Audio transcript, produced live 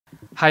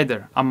Hi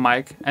there, I'm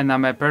Mike and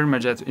I'm a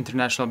PermaJet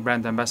International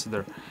Brand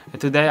Ambassador, and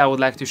today I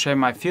would like to share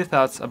my few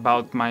thoughts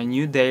about my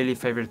new daily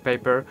favorite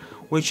paper,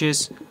 which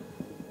is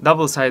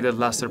double-sided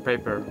lustre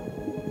paper.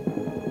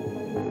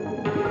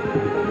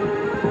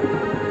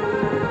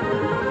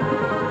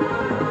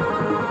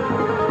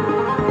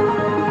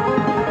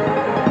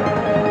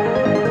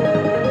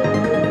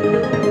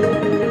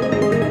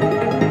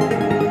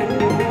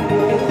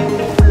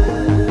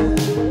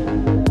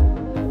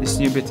 This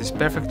new bit is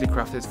perfectly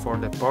crafted for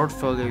the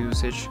portfolio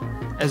usage,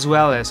 as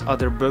well as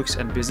other books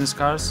and business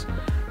cards,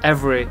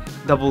 every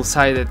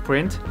double-sided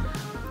print.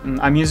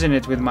 I'm using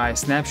it with my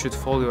SnapShut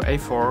Folio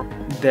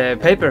A4. The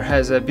paper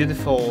has a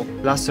beautiful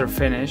luster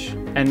finish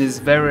and is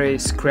very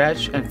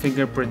scratch and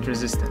fingerprint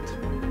resistant.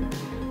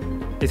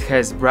 It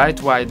has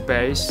bright white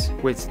base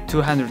with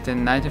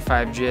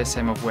 295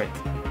 GSM of weight.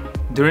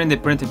 During the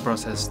printing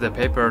process, the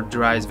paper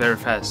dries very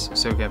fast,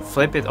 so you can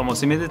flip it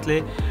almost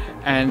immediately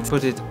and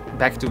put it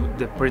back to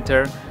the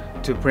printer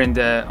to print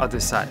the other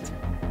side.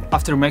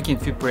 After making a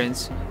few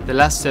prints, the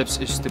last steps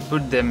is to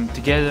put them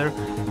together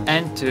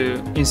and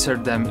to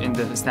insert them in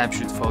the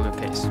SnapShut Folio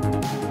case.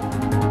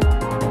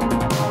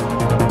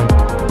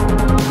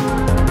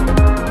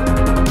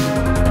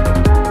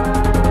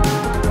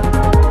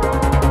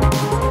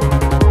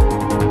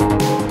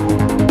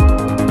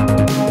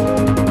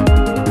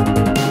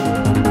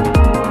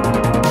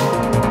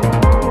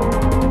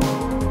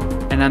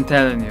 And I'm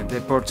telling you,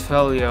 the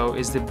portfolio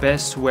is the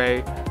best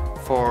way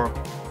for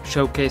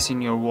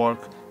showcasing your work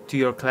to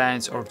your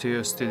clients or to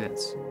your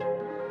students.